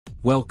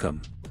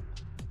Welcome.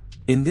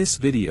 In this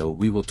video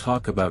we will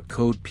talk about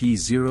code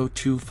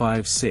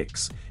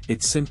P0256,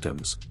 its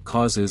symptoms,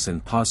 causes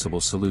and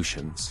possible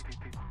solutions.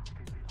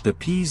 The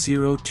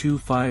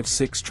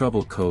P0256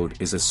 trouble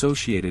code is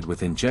associated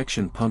with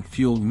injection pump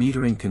fuel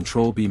metering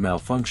control B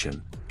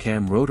malfunction,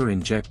 cam rotor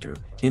injector,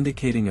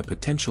 indicating a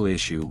potential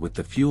issue with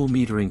the fuel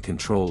metering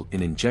control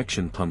in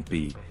injection pump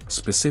B,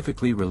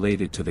 specifically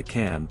related to the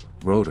cam,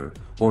 rotor,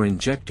 or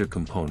injector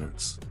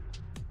components.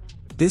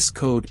 This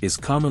code is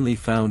commonly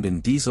found in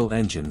diesel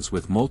engines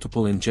with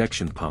multiple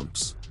injection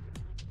pumps.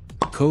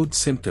 Code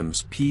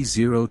symptoms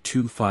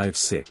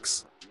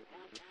P0256.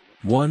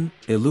 1.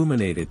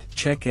 Illuminated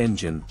check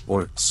engine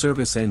or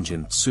service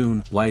engine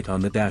soon light on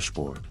the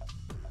dashboard.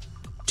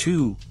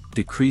 2.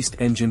 Decreased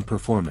engine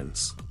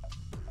performance.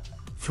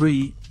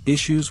 3.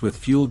 Issues with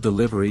fuel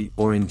delivery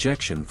or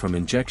injection from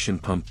injection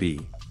pump B.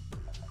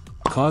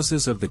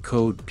 Causes of the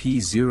code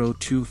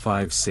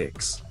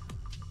P0256.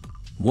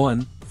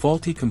 1.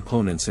 Faulty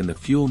components in the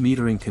fuel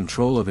metering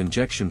control of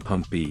injection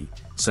pump B,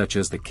 such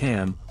as the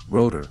cam,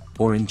 rotor,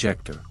 or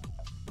injector.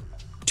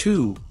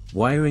 2.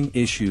 Wiring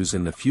issues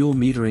in the fuel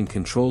metering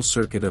control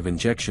circuit of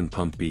injection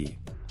pump B.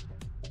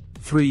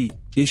 3.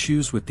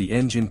 Issues with the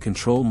engine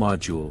control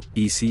module,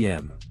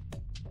 ECM.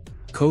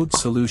 Code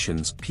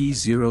solutions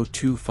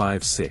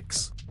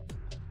P0256.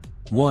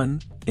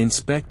 1.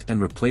 Inspect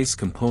and replace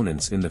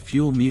components in the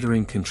fuel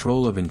metering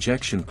control of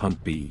injection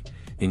pump B,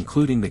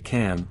 including the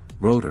cam,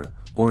 rotor,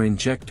 or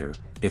injector,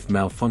 if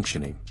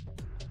malfunctioning.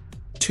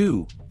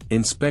 2.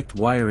 Inspect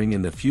wiring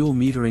in the fuel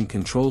metering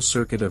control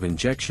circuit of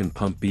injection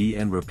pump B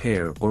and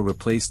repair or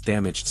replace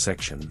damaged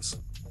sections.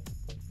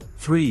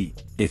 3.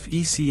 If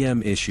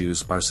ECM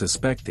issues are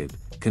suspected,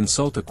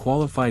 consult a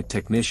qualified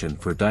technician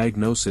for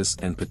diagnosis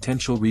and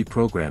potential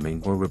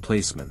reprogramming or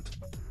replacement.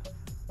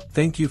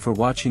 Thank you for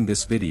watching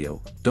this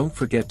video. Don't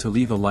forget to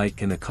leave a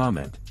like and a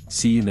comment.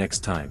 See you next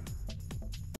time.